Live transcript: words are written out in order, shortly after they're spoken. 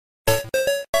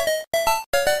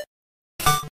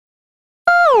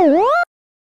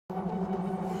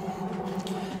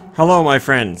Hello, my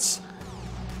friends.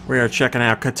 We are checking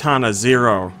out Katana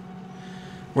ZERO,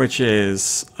 which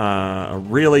is a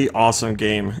really awesome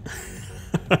game.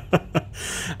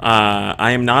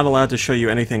 I am not allowed to show you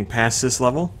anything past this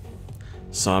level,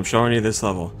 so I'm showing you this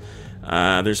level.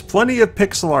 There's plenty of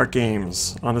pixel art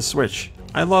games on the Switch.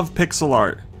 I love pixel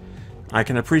art. I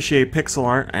can appreciate pixel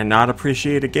art and not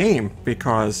appreciate a game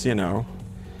because, you know,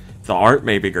 the art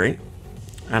may be great,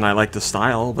 and I like the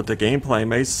style, but the gameplay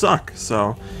may suck,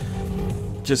 so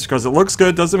just because it looks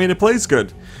good doesn't mean it plays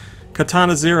good.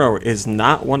 Katana ZERO is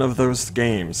not one of those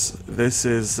games. This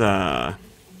is,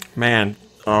 man,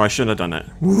 oh, I shouldn't have done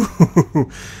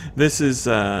that. This is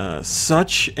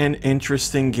such an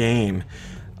interesting game.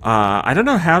 I don't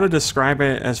know how to describe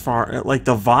it as far, like,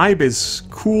 the vibe is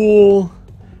cool,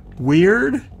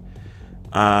 weird,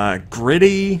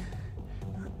 gritty.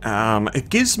 It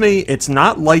gives me, it's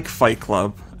not like Fight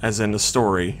Club, as in the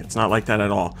story. It's not like that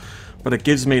at all. But it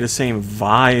gives me the same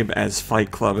vibe as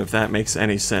Fight Club, if that makes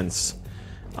any sense.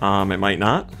 It might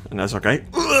not, and that's okay.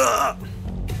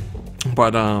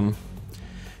 But,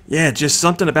 yeah, just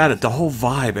something about it. The whole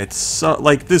vibe, it's so,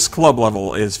 like, this club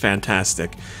level is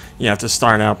fantastic. You have to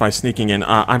start out by sneaking in.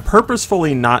 I'm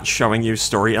purposefully not showing you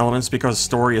story elements because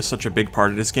story is such a big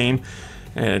part of this game.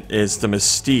 It is the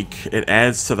mystique. It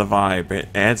adds to the vibe. It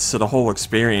adds to the whole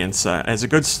experience, as a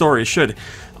good story should.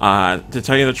 To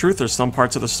tell you the truth, there's some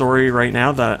parts of the story right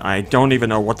now that I don't even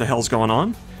know what the hell's going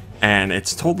on. And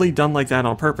it's totally done like that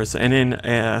on purpose. And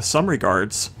in some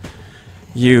regards,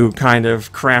 you kind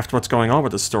of craft what's going on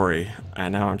with the story.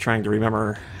 And now I'm trying to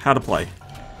remember how to play.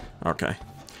 Okay.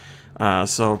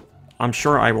 So, I'm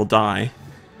sure I will die.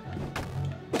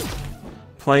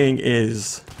 Playing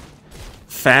is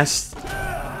fast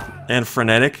and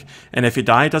frenetic, and if you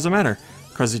die, it doesn't matter,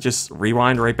 because you just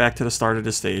rewind right back to the start of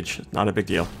the stage. Not a big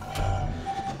deal.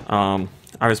 I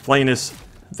was playing this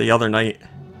the other night,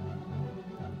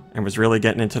 and was really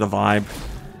getting into the vibe.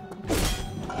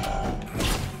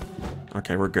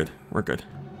 Okay, we're good. We're good.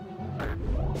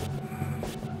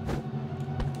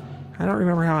 I don't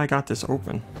remember how I got this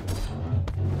open.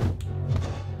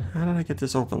 How did I get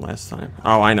this open last time?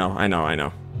 Oh, I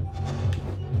know.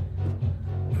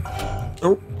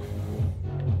 Oh.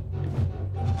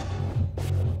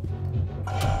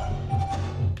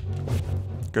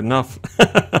 Good enough.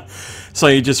 So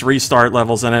you just restart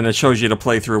levels and then it shows you the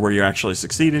playthrough where you actually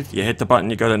succeeded. You hit the button,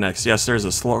 you go to next. Yes, there's a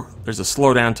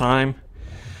slowdown time.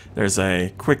 There's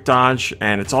a quick dodge,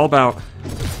 and it's all about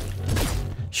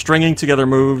stringing together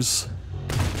moves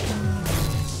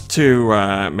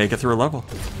to make it through a level.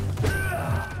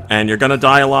 And you're gonna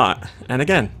die a lot. And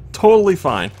again, totally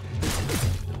fine.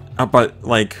 But,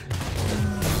 like,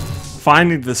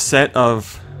 finding the set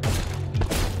of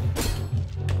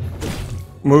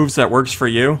moves that works for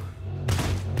you.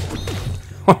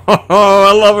 Oh,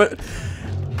 I love it.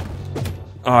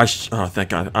 Oh, thank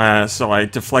God. So I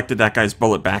deflected that guy's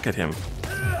bullet back at him.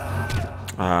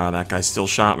 That guy still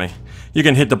shot me. You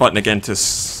can hit the button again to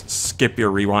skip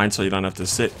your rewind so you don't have to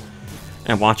sit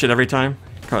and watch it every time,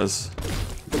 because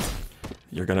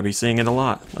you're going to be seeing it a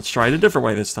lot. Let's try it a different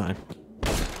way this time.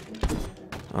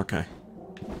 Okay.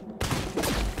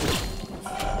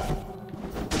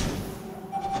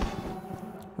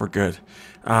 We're good.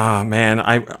 Man,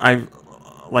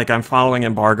 I'm following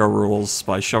embargo rules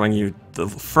by showing you the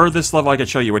furthest level I could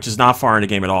show you, which is not far in the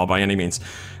game at all by any means.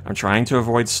 I'm trying to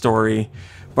avoid story,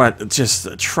 but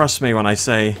just trust me when I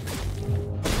say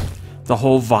the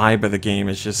whole vibe of the game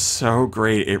is just so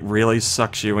great. It really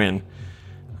sucks you in.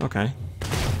 Okay.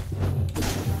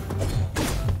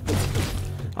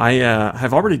 I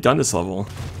have already done this level,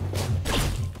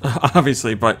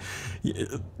 obviously, but,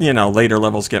 you know, later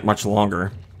levels get much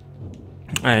longer,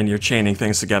 and you're chaining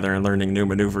things together and learning new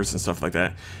maneuvers and stuff like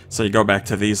that. So you go back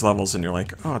to these levels and you're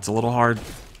like, oh, it's a little hard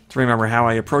to remember how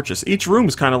I approach this. Each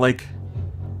room's kind of like,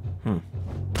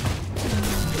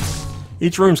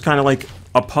 Each room's kind of like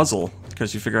a puzzle,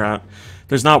 because you figure out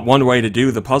there's not one way to do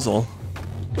the puzzle.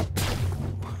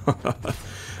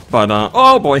 But,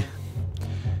 oh boy!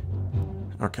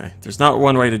 Okay, there's not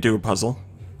one way to do a puzzle.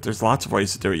 There's lots of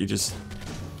ways to do it. You just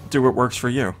do what works for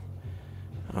you.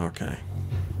 Okay.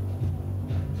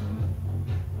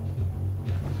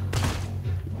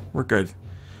 We're good.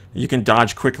 You can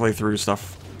dodge quickly through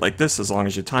stuff like this as long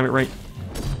as you time it right.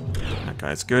 That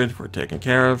guy's good. We're taken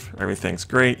care of. Everything's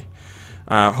great.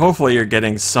 Hopefully you're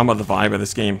getting some of the vibe of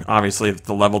this game. Obviously,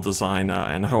 the level design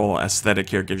and the whole aesthetic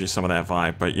here gives you some of that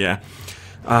vibe. But yeah.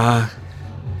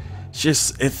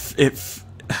 Just, if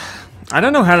I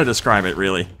don't know how to describe it,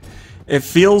 really. It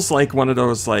feels like one of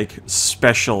those, like,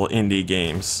 special indie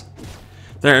games.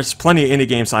 There's plenty of indie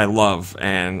games I love,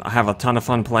 and I have a ton of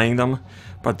fun playing them,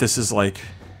 but this is like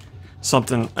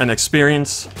an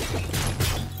experience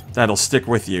that'll stick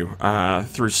with you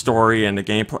through story and the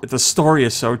gameplay. The story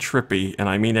is so trippy, and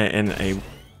I mean it in a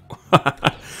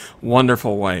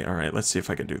wonderful way. Alright, let's see if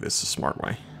I can do this a smart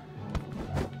way.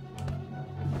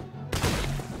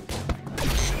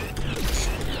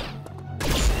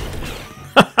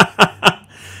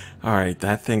 Alright,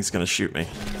 that thing's gonna shoot me.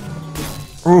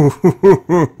 Ooh,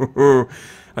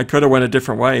 I could have went a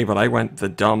different way, but I went the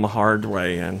dumb hard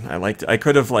way, and I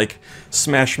could have like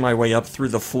smashed my way up through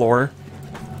the floor,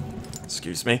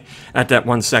 excuse me, at that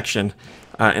one section,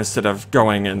 instead of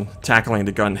going and tackling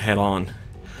the gun head on.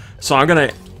 So I'm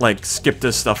gonna like skip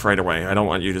this stuff right away. I don't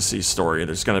want you to see story.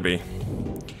 There's gonna be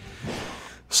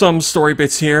some story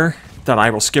bits here that I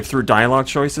will skip through dialogue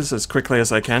choices as quickly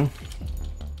as I can.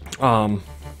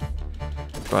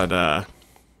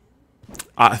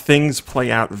 Things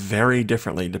play out very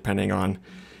differently depending on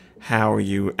how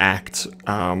you act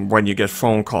when you get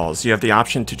phone calls. You have the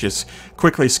option to just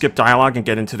quickly skip dialogue and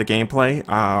get into the gameplay,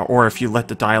 or if you let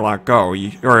the dialogue go,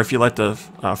 or if you let the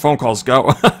phone calls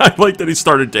go. I like that he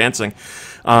started dancing.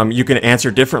 You can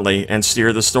answer differently and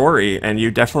steer the story, and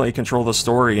you definitely control the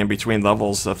story in between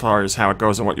levels as far as how it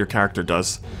goes and what your character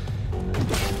does.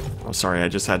 I'm sorry, I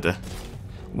just had to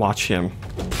watch him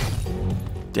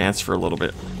dance for a little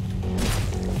bit.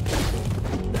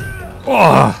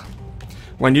 Oh!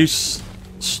 When you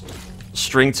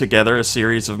string together a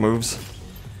series of moves,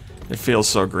 it feels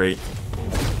so great.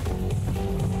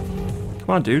 Come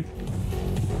on, dude.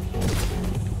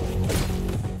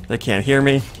 They can't hear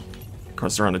me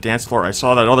because they're on the dance floor. I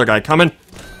saw that other guy coming.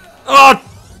 Oh,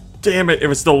 damn it! It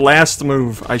was the last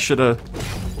move. I should have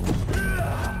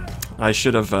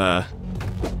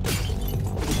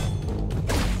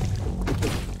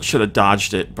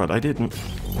dodged it, but I didn't.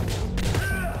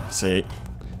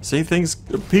 See, things,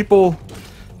 people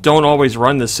don't always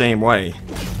run the same way.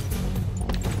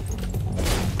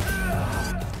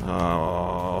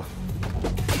 Oh.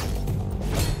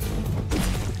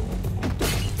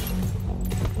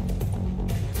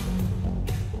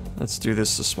 Let's do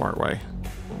this the smart way.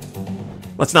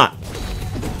 Let's not.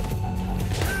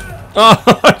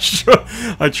 Oh,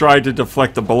 I tried to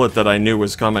deflect the bullet that I knew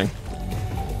was coming.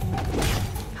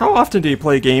 How often do you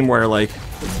play a game where, like,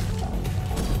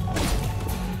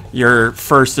 your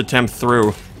first attempt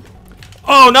through...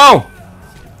 Oh, no!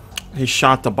 He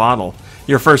shot the bottle.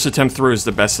 Your first attempt through is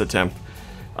the best attempt.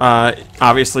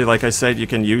 Obviously, like I said, you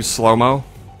can use slow-mo,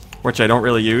 which I don't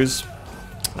really use.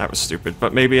 That was stupid,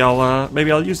 but maybe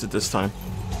I'll use it this time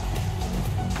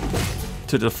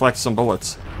to deflect some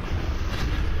bullets.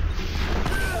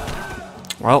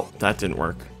 Well, that didn't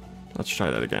work. Let's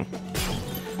try that again.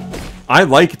 I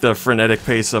like the frenetic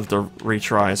pace of the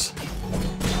retries.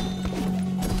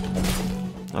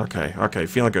 Okay,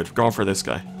 feeling good. Going for this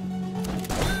guy.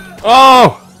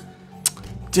 Oh!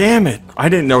 Damn it! I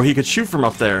didn't know he could shoot from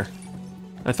up there.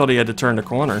 I thought he had to turn the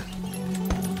corner.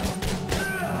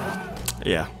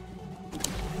 Yeah.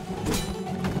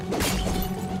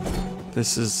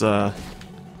 This is,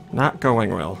 not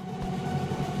going well.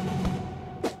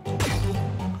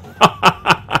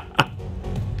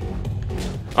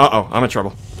 Uh-oh, I'm in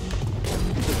trouble.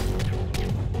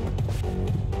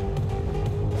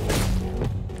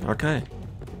 Okay.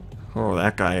 Oh,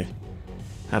 that guy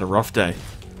had a rough day.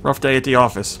 Rough day at the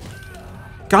office.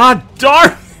 God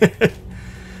darn it!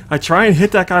 I try and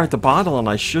hit that guy with the bottle and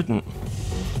I shouldn't.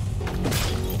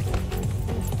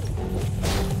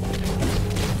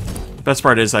 Best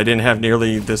part is I didn't have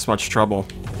nearly this much trouble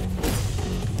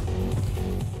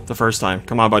the first time.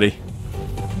 Come on, buddy.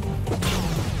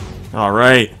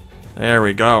 Alright. There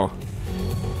we go.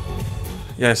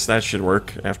 Yes, that should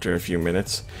work after a few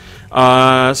minutes. So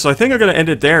I think I'm going to end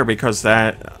it there because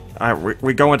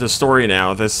we go into story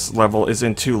now. This level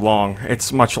isn't too long.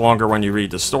 It's much longer when you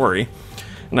read the story.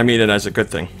 And I mean it as a good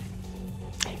thing.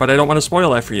 But I don't want to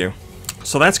spoil that for you.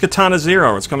 So that's Katana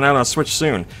ZERO. It's coming out on Switch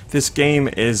soon. This game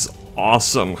is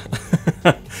awesome.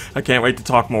 I can't wait to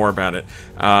talk more about it.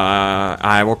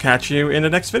 I will catch you in the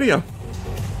next video.